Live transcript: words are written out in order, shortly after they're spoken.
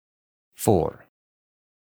4.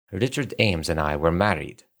 Richard Ames and I were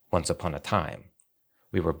married once upon a time.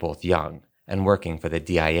 We were both young and working for the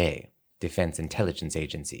DIA, Defense Intelligence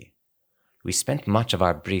Agency. We spent much of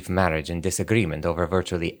our brief marriage in disagreement over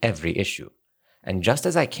virtually every issue, and just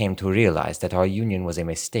as I came to realize that our union was a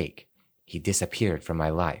mistake, he disappeared from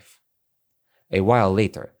my life. A while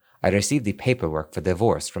later, I received the paperwork for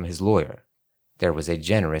divorce from his lawyer. There was a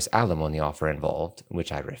generous alimony offer involved,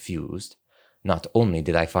 which I refused. Not only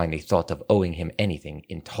did I find the thought of owing him anything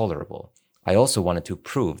intolerable, I also wanted to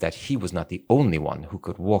prove that he was not the only one who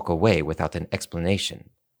could walk away without an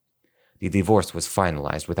explanation. The divorce was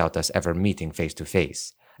finalized without us ever meeting face to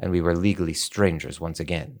face, and we were legally strangers once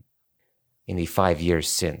again. In the 5 years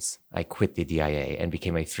since, I quit the DIA and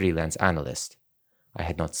became a freelance analyst. I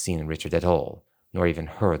had not seen Richard at all, nor even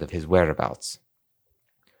heard of his whereabouts.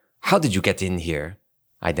 "How did you get in here?"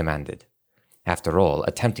 I demanded. After all,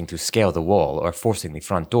 attempting to scale the wall or forcing the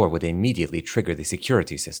front door would immediately trigger the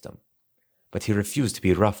security system. But he refused to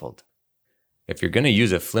be ruffled. "If you're going to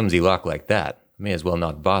use a flimsy lock like that, may as well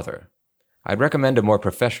not bother. I'd recommend a more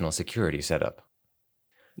professional security setup."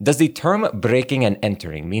 "Does the term breaking and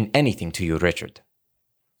entering mean anything to you, Richard?"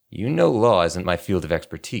 "You know law isn't my field of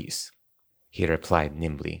expertise," he replied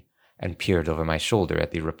nimbly, and peered over my shoulder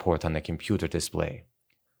at the report on the computer display.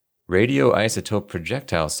 "Radioisotope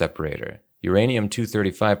projectile separator,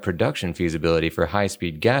 uranium-235 production feasibility for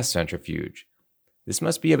high-speed gas centrifuge. This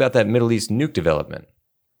must be about that Middle East nuke development.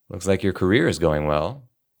 Looks like your career is going well.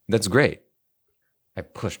 That's great." I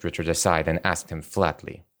pushed Richard aside and asked him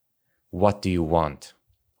flatly, "What do you want?"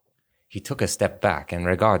 He took a step back and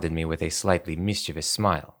regarded me with a slightly mischievous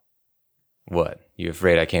smile. "What, you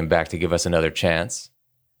afraid I came back to give us another chance?"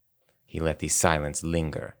 He let the silence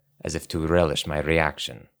linger, as if to relish my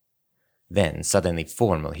reaction. Then, suddenly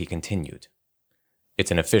formal, he continued,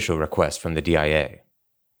 "It's an official request from the DIA."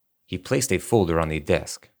 He placed a folder on the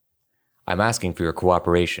desk. "I'm asking for your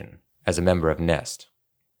cooperation as a member of NEST."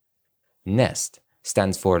 NEST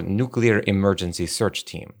stands for Nuclear Emergency Search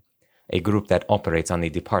Team, a group that operates on the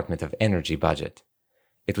Department of Energy budget.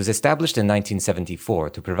 It was established in 1974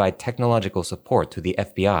 to provide technological support to the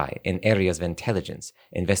FBI in areas of intelligence,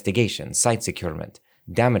 investigation, site securement,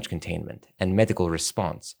 damage containment, and medical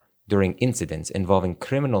response during incidents involving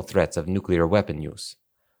criminal threats of nuclear weapon use.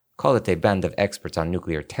 Call it a band of experts on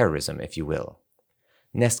nuclear terrorism, if you will.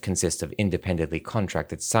 NEST consists of independently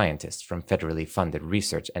contracted scientists from federally funded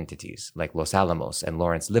research entities like Los Alamos and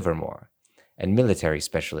Lawrence Livermore, and military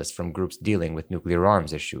specialists from groups dealing with nuclear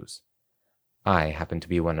arms issues. I happen to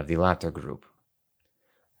be one of the latter group.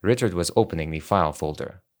 Richard was opening the file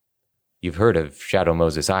folder. "You've heard of Shadow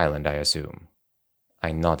Moses Island, I assume?"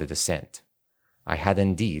 I nodded assent. I had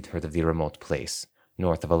indeed heard of the remote place,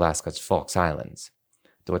 north of Alaska's Falkland Islands.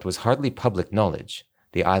 Though it was hardly public knowledge,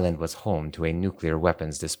 the island was home to a nuclear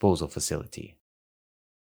weapons disposal facility.